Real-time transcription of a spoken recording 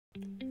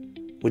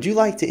Would you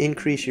like to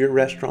increase your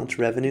restaurant's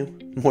revenue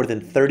more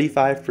than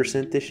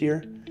 35% this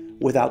year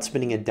without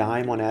spending a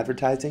dime on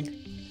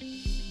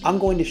advertising? I'm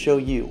going to show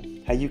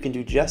you how you can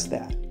do just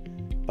that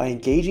by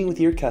engaging with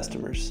your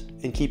customers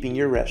and keeping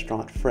your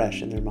restaurant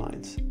fresh in their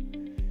minds.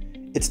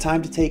 It's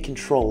time to take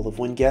control of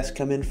when guests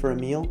come in for a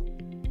meal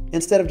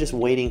instead of just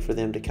waiting for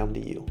them to come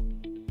to you.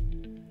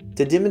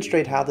 To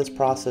demonstrate how this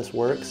process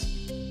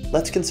works,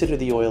 let's consider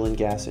the oil and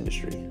gas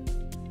industry.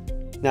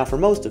 Now, for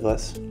most of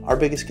us, our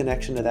biggest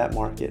connection to that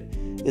market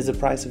is the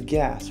price of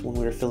gas when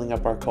we are filling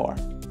up our car.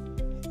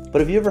 But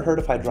have you ever heard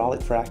of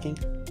hydraulic fracking?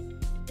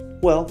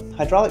 Well,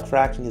 hydraulic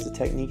fracking is a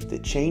technique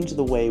that changed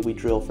the way we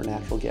drill for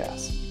natural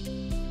gas.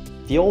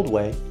 The old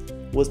way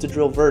was to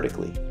drill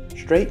vertically,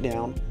 straight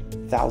down,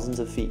 thousands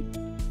of feet,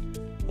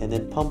 and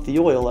then pump the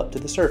oil up to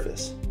the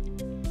surface.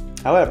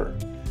 However,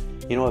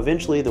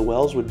 eventually the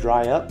wells would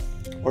dry up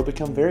or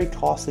become very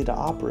costly to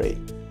operate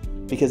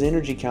because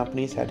energy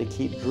companies had to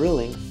keep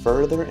drilling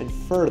further and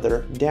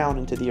further down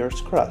into the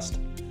Earth's crust.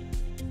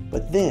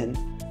 But then,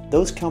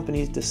 those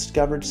companies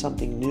discovered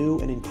something new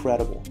and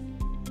incredible.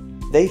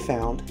 They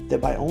found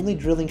that by only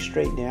drilling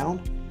straight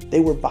down, they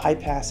were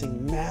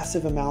bypassing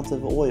massive amounts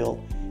of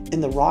oil in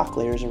the rock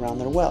layers around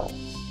their well.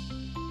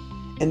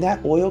 And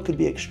that oil could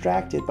be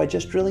extracted by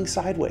just drilling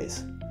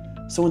sideways.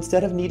 So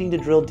instead of needing to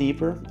drill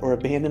deeper or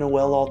abandon a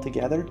well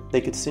altogether, they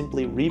could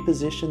simply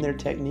reposition their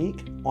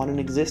technique on an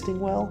existing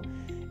well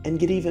and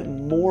get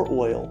even more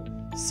oil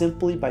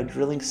simply by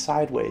drilling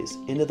sideways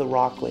into the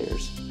rock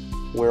layers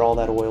where all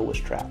that oil was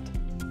trapped.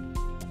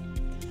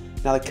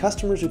 Now, the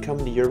customers who come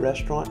into your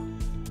restaurant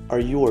are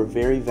your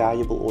very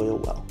valuable oil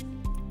well.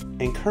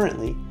 And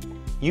currently,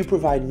 you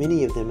provide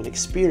many of them an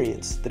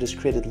experience that has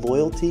created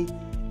loyalty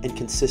and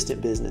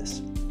consistent business.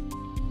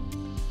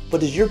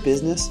 But does your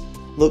business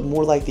look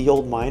more like the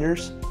old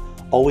miners,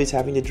 always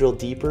having to drill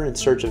deeper in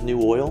search of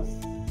new oil?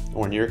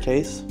 Or in your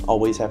case,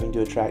 always having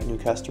to attract new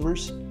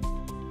customers?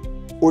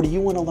 Or do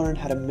you want to learn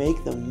how to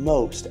make the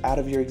most out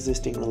of your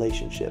existing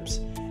relationships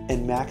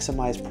and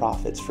maximize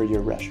profits for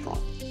your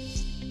restaurant?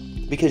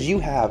 Because you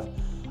have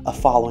a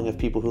following of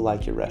people who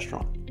like your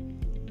restaurant.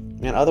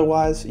 And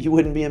otherwise, you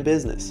wouldn't be in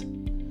business.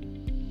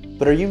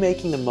 But are you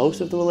making the most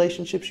of the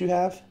relationships you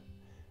have?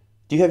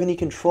 Do you have any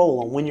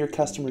control on when your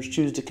customers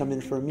choose to come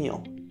in for a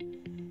meal?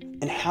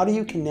 And how do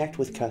you connect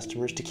with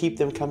customers to keep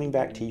them coming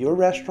back to your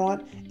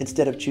restaurant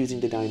instead of choosing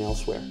to dine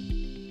elsewhere?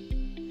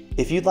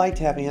 If you'd like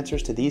to have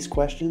answers to these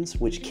questions,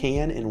 which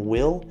can and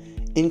will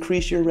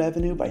increase your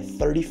revenue by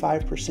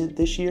 35%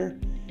 this year,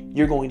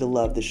 you're going to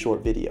love this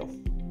short video.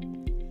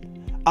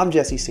 I'm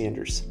Jesse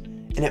Sanders,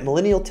 and at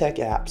Millennial Tech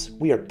Apps,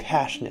 we are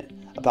passionate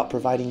about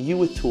providing you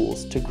with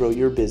tools to grow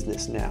your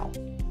business now.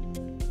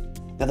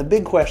 Now, the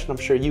big question I'm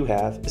sure you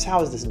have is,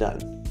 how is this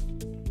done?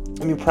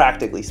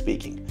 Practically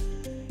speaking,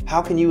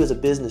 how can you as a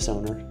business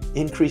owner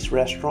increase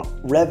restaurant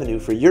revenue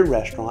for your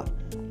restaurant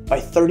by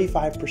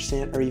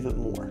 35% or even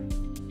more?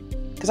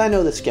 Because I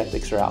know the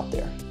skeptics are out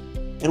there,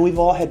 and we've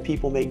all had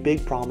people make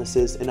big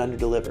promises and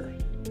underdeliver.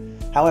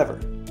 However,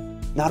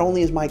 not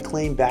only is my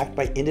claim backed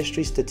by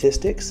industry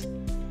statistics,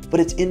 but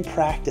it's in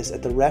practice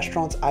at the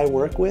restaurants I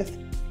work with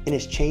and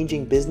is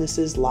changing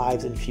businesses'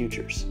 lives and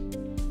futures.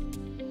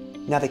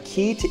 Now, the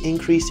key to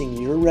increasing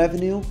your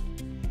revenue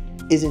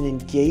is in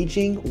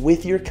engaging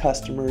with your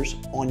customers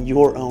on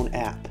your own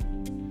app.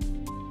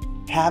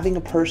 Having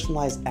a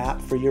personalized app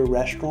for your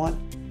restaurant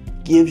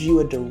gives you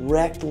a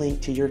direct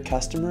link to your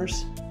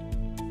customers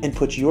and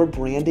puts your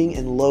branding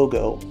and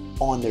logo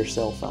on their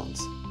cell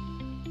phones.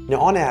 Now,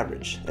 on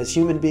average, as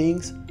human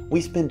beings,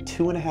 we spend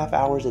 2.5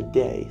 hours a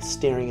day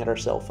staring at our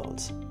cell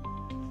phones.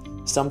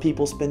 Some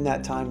people spend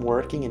that time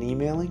working and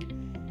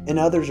emailing, and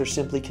others are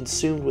simply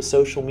consumed with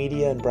social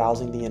media and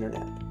browsing the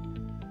internet.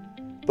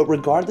 But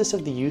regardless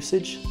of the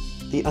usage,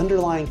 the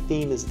underlying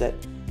theme is that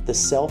the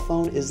cell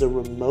phone is the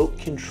remote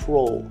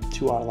control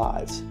to our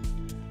lives.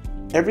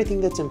 Everything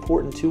that's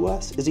important to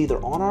us is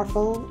either on our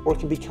phone or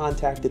can be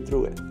contacted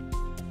through it.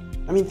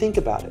 Think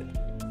about it.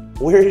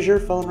 Where is your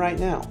phone right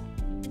now?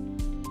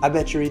 I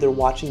bet you're either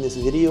watching this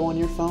video on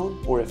your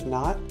phone, or if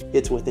not,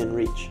 it's within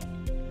reach.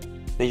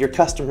 Now, your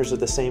customers are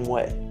the same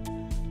way.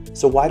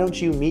 So why don't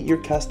you meet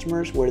your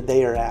customers where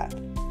they are at?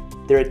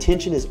 Their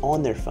attention is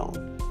on their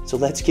phone, so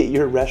let's get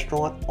your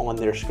restaurant on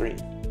their screen.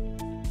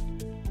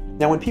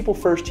 Now, when people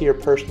first hear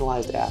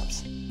personalized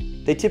apps,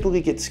 they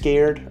typically get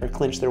scared or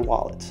clench their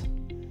wallets.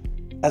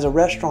 As a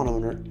restaurant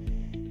owner,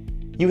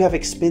 you have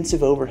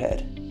expensive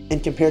overhead,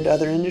 and compared to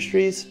other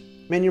industries,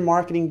 your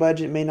marketing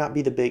budget may not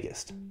be the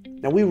biggest.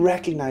 Now, we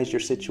recognize your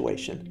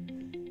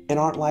situation and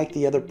aren't like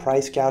the other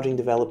price gouging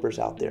developers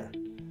out there.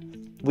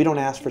 We don't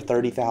ask for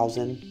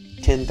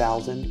 $30,000,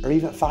 $10,000, or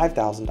even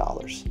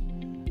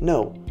 $5,000.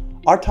 No,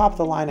 our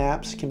top-of-the-line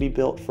apps can be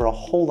built for a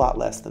whole lot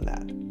less than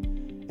that.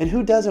 And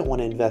who doesn't want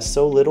to invest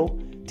so little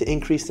to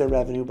increase their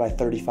revenue by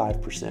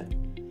 35%?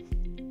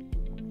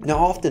 Now,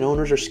 often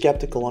owners are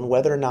skeptical on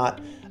whether or not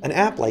an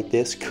app like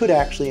this could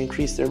actually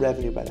increase their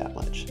revenue by that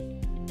much.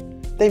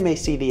 They may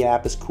see the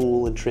app as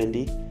cool and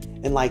trendy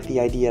and like the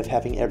idea of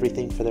having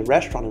everything for the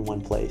restaurant in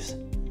one place.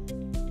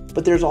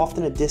 but there's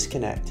often a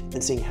disconnect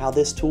in seeing how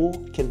this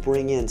tool can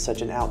bring in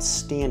such an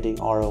outstanding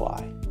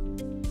ROI.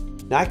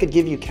 Now, I could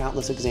give you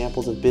countless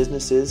examples of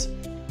businesses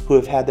who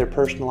have had their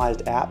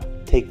personalized app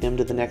take them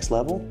to the next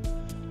level.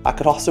 I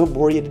could also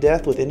bore you to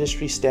death with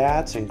industry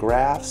stats and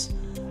graphs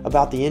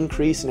about the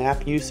increase in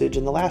app usage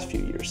in the last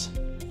few years.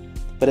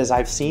 But as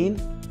I've seen,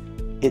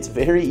 it's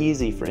very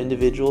easy for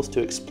individuals to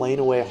explain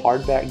away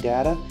hardback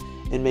data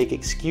and make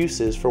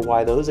excuses for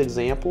why those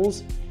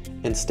examples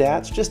and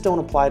stats just don't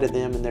apply to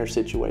them and their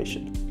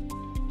situation.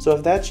 So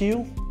if that's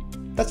you,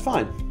 that's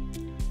fine.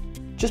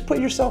 Just put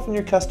yourself in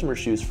your customer's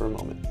shoes for a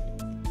moment.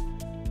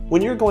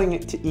 When you're going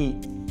to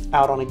eat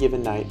out on a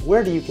given night,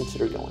 where do you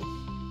consider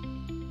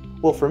going?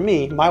 Well, for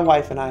me, my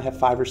wife and I have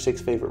 5 or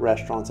 6 favorite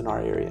restaurants in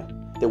our area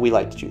that we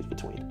like to choose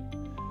between.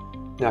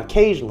 Now,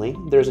 occasionally,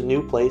 there's a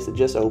new place that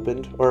just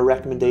opened or a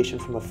recommendation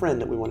from a friend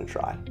that we want to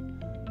try.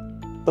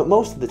 But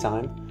most of the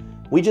time,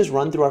 we just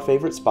run through our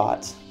favorite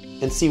spots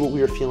and see what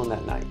we are feeling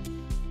that night.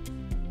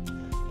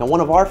 Now, one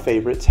of our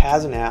favorites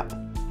has an app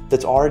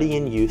that's already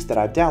in use that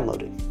I've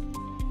downloaded.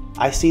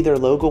 I see their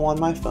logo on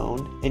my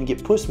phone and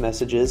get push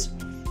messages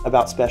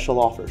about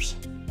special offers.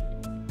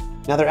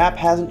 Now, their app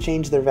hasn't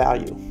changed their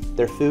value,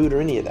 their food,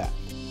 or any of that,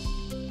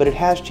 but it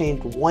has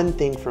changed one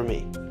thing for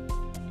me.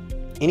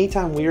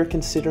 Anytime we are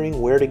considering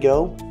where to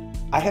go,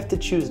 I have to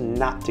choose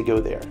not to go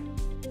there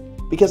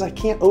because I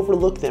can't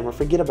overlook them or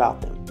forget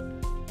about them.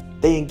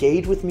 They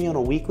engage with me on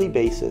a weekly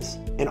basis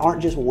and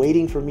aren't just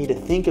waiting for me to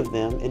think of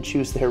them and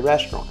choose their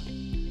restaurant.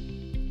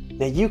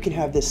 Now, you can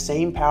have this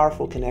same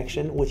powerful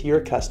connection with your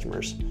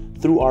customers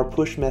through our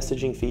push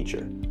messaging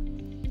feature.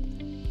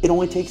 It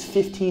only takes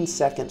 15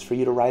 seconds for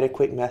you to write a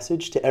quick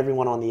message to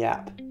everyone on the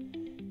app.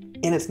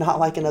 And it's not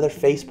like another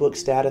Facebook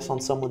status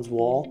on someone's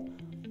wall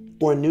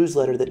or a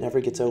newsletter that never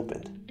gets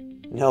opened.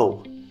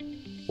 No,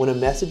 when a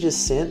message is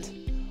sent,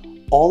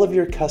 all of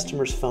your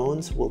customers'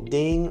 phones will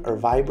ding or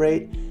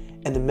vibrate,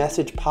 and the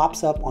message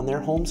pops up on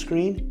their home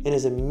screen and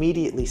is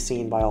immediately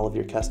seen by all of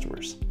your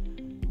customers.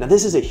 Now,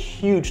 this is a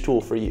huge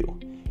tool for you,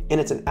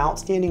 and it's an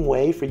outstanding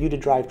way for you to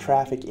drive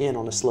traffic in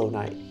on a slow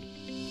night.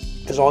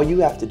 Because all you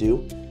have to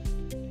do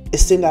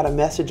is send out a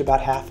message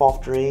about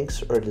half-off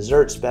drinks or a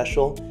dessert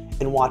special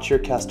and watch your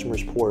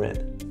customers pour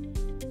in.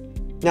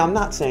 Now, I'm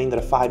not saying that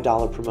a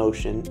 $5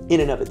 promotion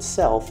in and of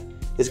itself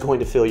is going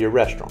to fill your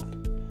restaurant.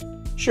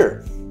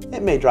 Sure,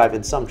 it may drive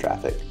in some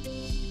traffic,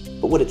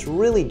 but what it's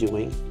really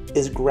doing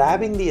is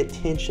grabbing the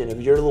attention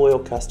of your loyal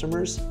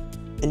customers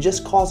and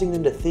just causing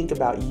them to think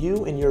about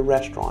you and your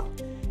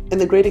restaurant and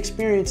the great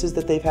experiences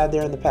that they've had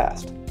there in the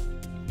past.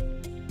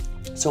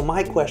 So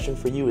my question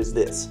for you is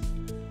this: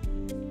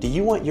 do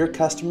you want your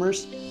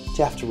customers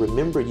to have to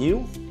remember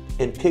you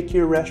and pick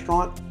your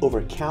restaurant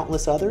over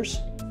countless others?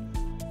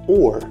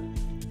 Or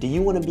do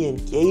you want to be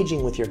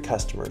engaging with your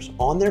customers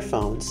on their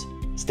phones,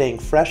 staying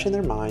fresh in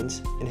their minds,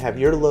 and have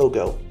your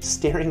logo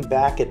staring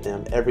back at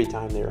them every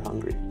time they are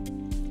hungry?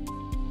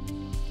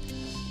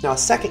 Now, a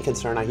second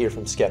concern I hear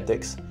from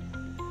skeptics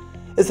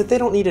is that they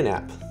don't need an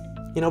app,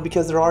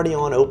 because they're already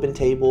on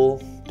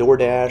OpenTable,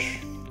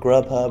 DoorDash,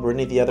 Grubhub, or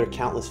any of the other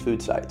countless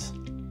food sites.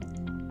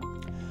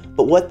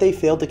 But what they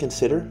fail to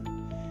consider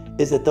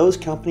is that those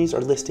companies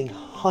are listing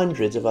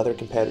hundreds of other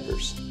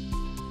competitors.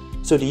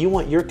 So do you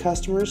want your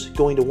customers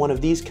going to one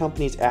of these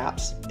companies'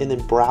 apps and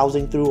then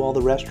browsing through all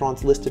the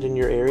restaurants listed in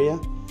your area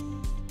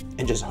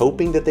and just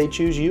hoping that they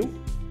choose you?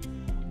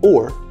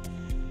 Or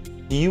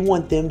do you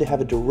want them to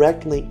have a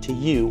direct link to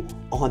you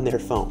on their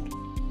phone?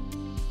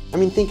 I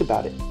mean, think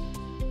about it.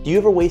 Do you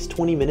ever waste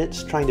 20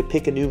 minutes trying to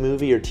pick a new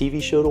movie or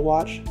TV show to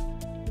watch?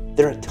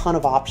 There are a ton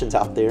of options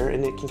out there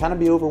and it can kind of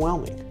be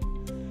overwhelming.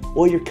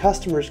 Well, your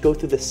customers go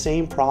through the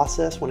same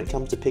process when it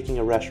comes to picking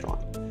a restaurant.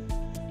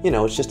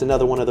 It's just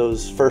another one of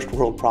those first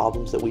world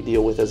problems that we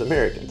deal with as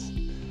Americans.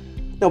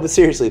 No, but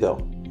seriously though,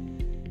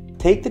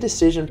 take the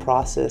decision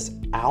process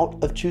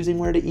out of choosing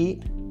where to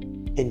eat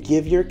and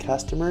give your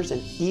customers an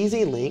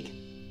easy link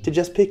to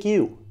just pick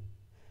you.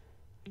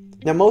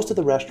 Now, most of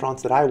the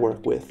restaurants that I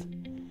work with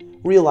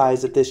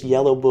realize that this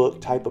yellow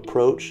book type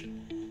approach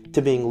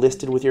to being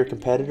listed with your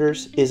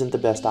competitors isn't the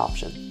best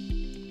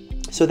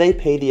option. So they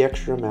pay the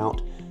extra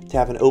amount to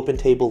have an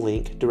OpenTable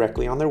link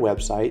directly on their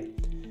website.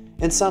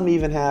 And some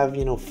even have,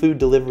 food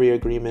delivery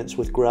agreements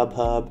with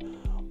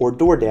Grubhub or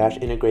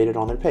DoorDash integrated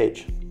on their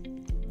page.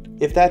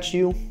 If that's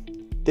you,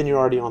 then you're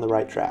already on the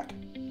right track.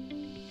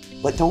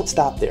 But don't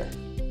stop there.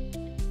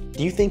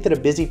 Do you think that a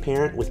busy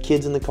parent with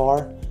kids in the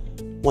car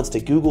wants to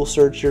Google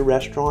search your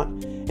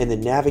restaurant and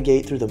then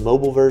navigate through the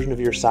mobile version of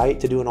your site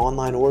to do an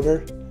online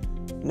order?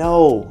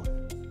 No.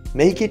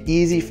 Make it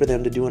easy for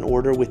them to do an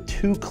order with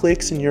 2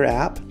 clicks in your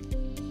app.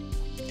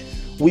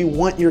 We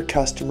want your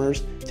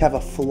customers to have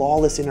a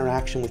flawless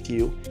interaction with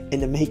you and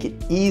to make it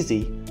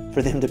easy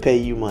for them to pay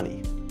you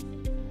money.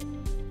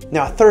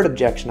 Now, a third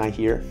objection I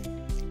hear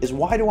is,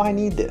 why do I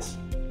need this?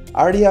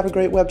 I already have a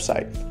great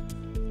website.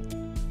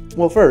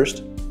 Well,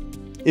 first,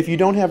 if you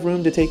don't have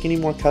room to take any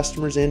more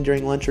customers in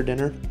during lunch or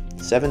dinner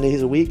 7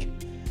 days a week,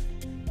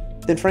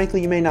 then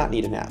frankly, you may not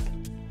need an app.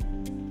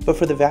 But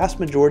for the vast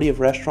majority of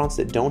restaurants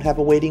that don't have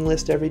a waiting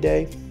list every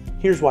day,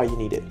 here's why you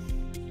need it.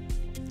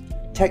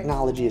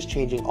 Technology is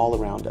changing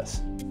all around us,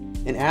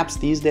 and apps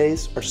these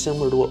days are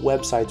similar to what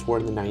websites were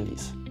in the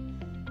 90s.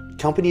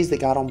 Companies that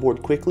got on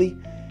board quickly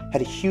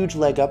had a huge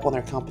leg up on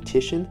their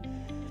competition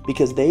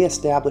because they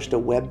established a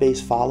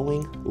web-based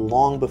following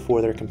long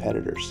before their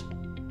competitors.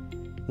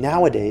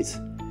 Nowadays,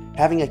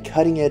 having a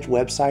cutting-edge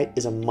website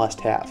is a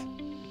must-have.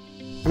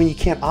 I mean, you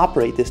can't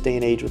operate this day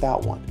and age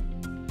without one.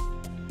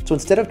 So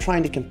instead of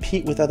trying to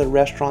compete with other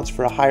restaurants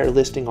for a higher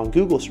listing on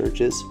Google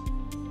searches,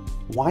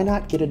 why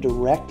not get a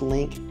direct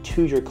link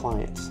to your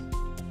clients?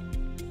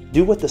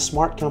 Do what the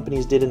smart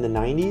companies did in the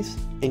 90s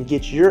and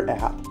get your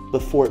app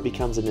before it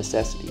becomes a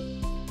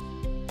necessity.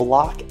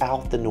 Block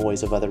out the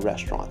noise of other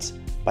restaurants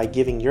by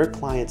giving your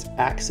clients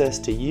access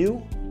to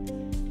you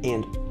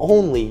and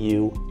only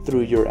you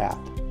through your app.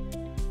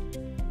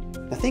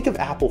 Now think of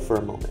Apple for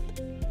a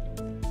moment.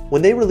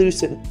 When they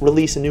release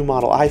a new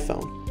model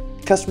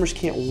iPhone, customers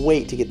can't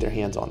wait to get their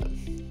hands on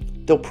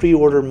them. They'll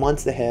pre-order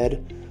months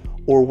ahead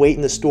or wait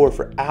in the store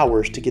for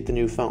hours to get the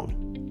new phone.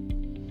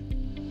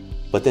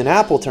 But then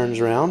Apple turns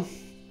around,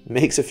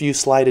 makes a few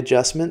slight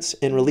adjustments,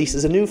 and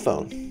releases a new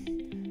phone.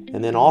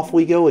 And then off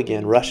we go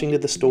again, rushing to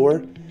the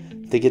store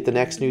to get the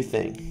next new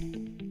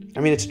thing.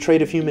 I mean, it's a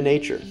trait of human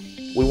nature.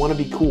 We want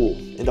to be cool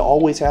and to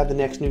always have the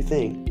next new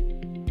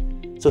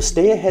thing. So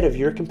stay ahead of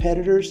your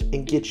competitors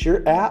and get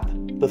your app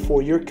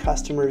before your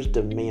customers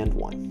demand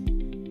one.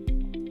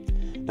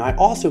 Now, I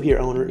also hear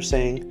owners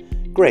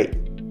saying, great,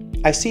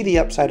 I see the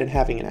upside in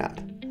having an app,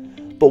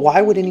 but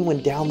why would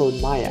anyone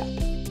download my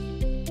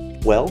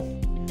app? Well,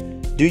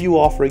 do you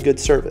offer a good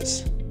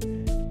service?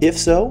 If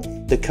so,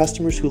 the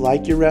customers who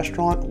like your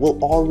restaurant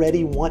will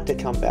already want to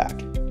come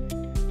back.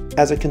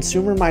 As a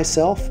consumer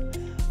myself,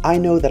 I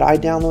know that I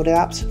download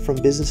apps from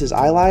businesses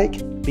I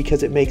like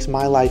because it makes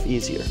my life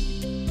easier.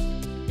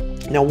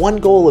 Now, one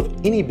goal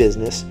of any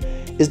business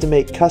is to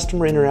make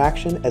customer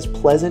interaction as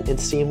pleasant and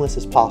seamless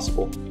as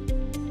possible.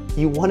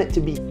 You want it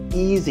to be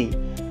easy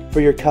for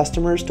your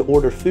customers to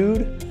order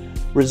food,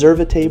 reserve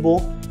a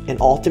table,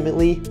 and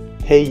ultimately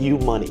pay you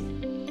money.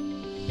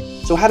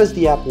 So how does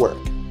the app work?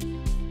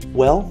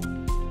 Well,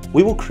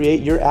 we will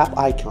create your app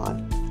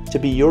icon to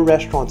be your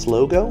restaurant's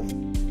logo,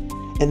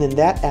 and then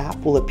that app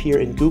will appear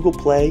in Google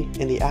Play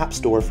and the App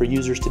Store for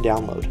users to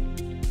download.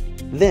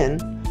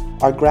 Then,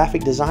 our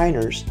graphic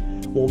designers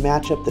will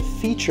match up the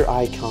feature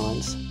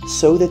icons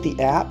so that the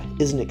app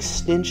is an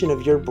extension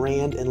of your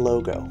brand and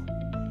logo.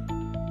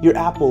 Your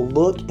app will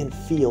look and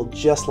feel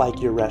just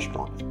like your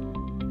restaurant.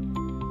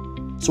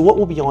 So what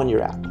will be on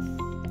your app?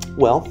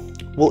 Well,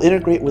 we'll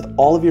integrate with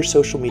all of your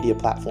social media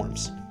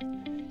platforms.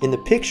 In the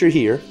picture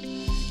here,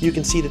 you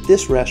can see that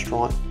this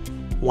restaurant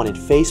wanted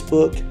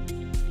Facebook,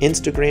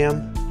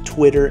 Instagram,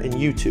 Twitter, and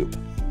YouTube.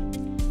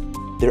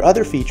 Their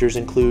other features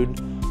include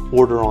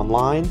order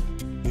online,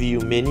 view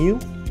menu,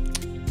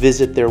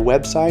 visit their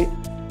website,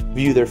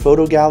 view their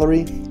photo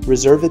gallery,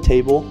 reserve a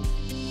table,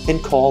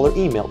 and call or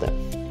email them.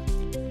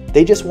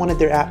 They just wanted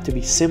their app to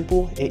be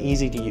simple and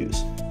easy to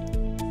use.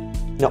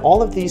 Now,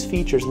 all of these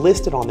features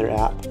listed on their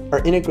app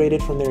are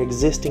integrated from their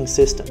existing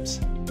systems.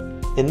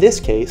 In this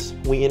case,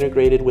 we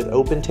integrated with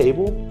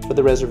OpenTable for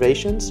the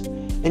reservations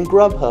and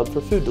Grubhub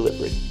for food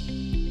delivery.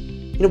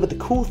 But the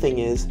cool thing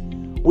is,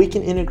 we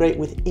can integrate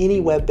with any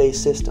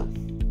web-based system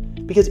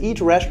because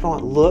each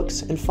restaurant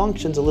looks and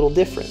functions a little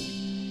different,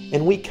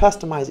 and we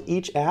customize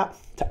each app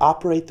to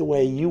operate the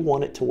way you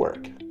want it to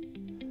work.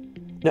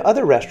 Now,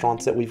 other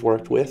restaurants that we've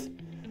worked with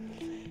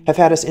have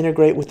had us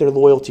integrate with their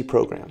loyalty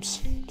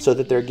programs so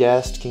that their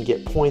guests can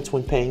get points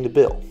when paying the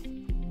bill.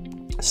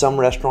 Some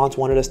restaurants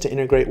wanted us to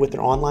integrate with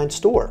their online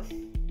store,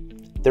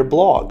 their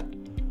blog,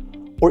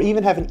 or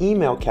even have an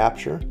email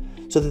capture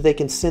so that they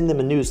can send them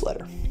a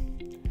newsletter.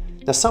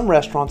 Now, some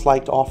restaurants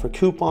like to offer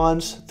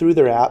coupons through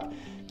their app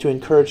to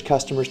encourage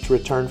customers to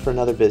return for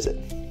another visit.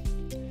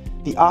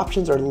 The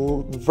options are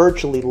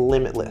virtually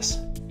limitless,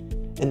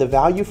 and the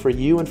value for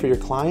you and for your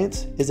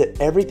clients is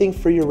that everything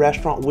for your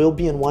restaurant will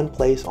be in one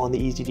place on the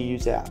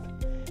easy-to-use app.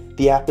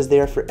 The app is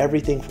there for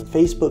everything from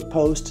Facebook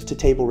posts to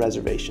table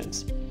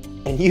reservations,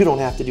 and you don't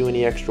have to do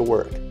any extra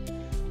work.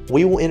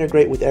 We will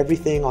integrate with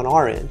everything on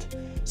our end,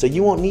 so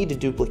you won't need to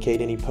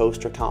duplicate any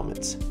posts or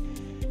comments.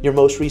 Your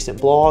most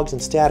recent blogs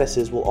and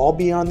statuses will all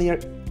be on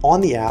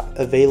the app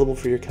available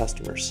for your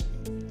customers.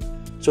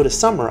 So to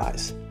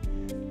summarize,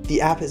 the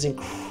app is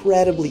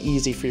incredibly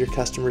easy for your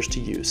customers to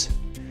use.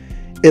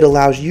 It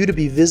allows you to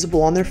be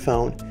visible on their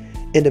phone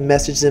and to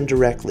message them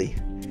directly,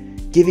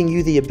 giving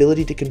you the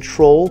ability to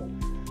control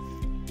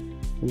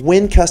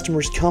when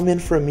customers come in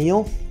for a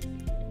meal.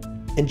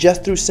 And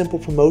just through simple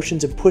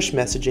promotions and push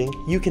messaging,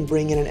 you can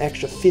bring in an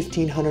extra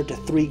 $1,500 to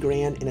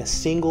 $3,000 in a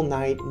single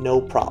night,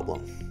 no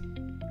problem.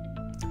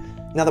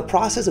 Now, the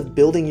process of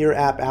building your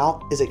app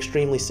out is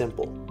extremely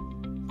simple.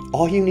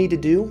 All you need to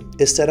do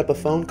is set up a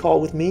phone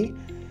call with me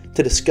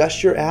to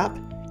discuss your app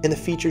and the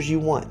features you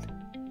want.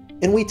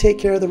 And we take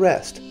care of the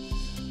rest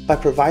by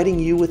providing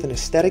you with an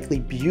aesthetically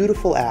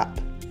beautiful app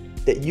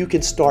that you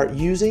can start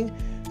using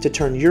to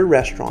turn your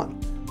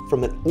restaurant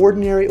from an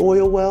ordinary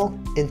oil well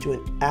into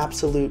an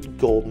absolute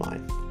gold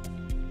mine.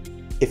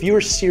 If you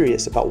are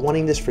serious about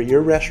wanting this for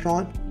your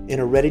restaurant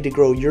and are ready to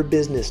grow your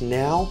business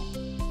now,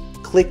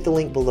 click the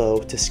link below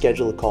to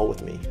schedule a call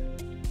with me.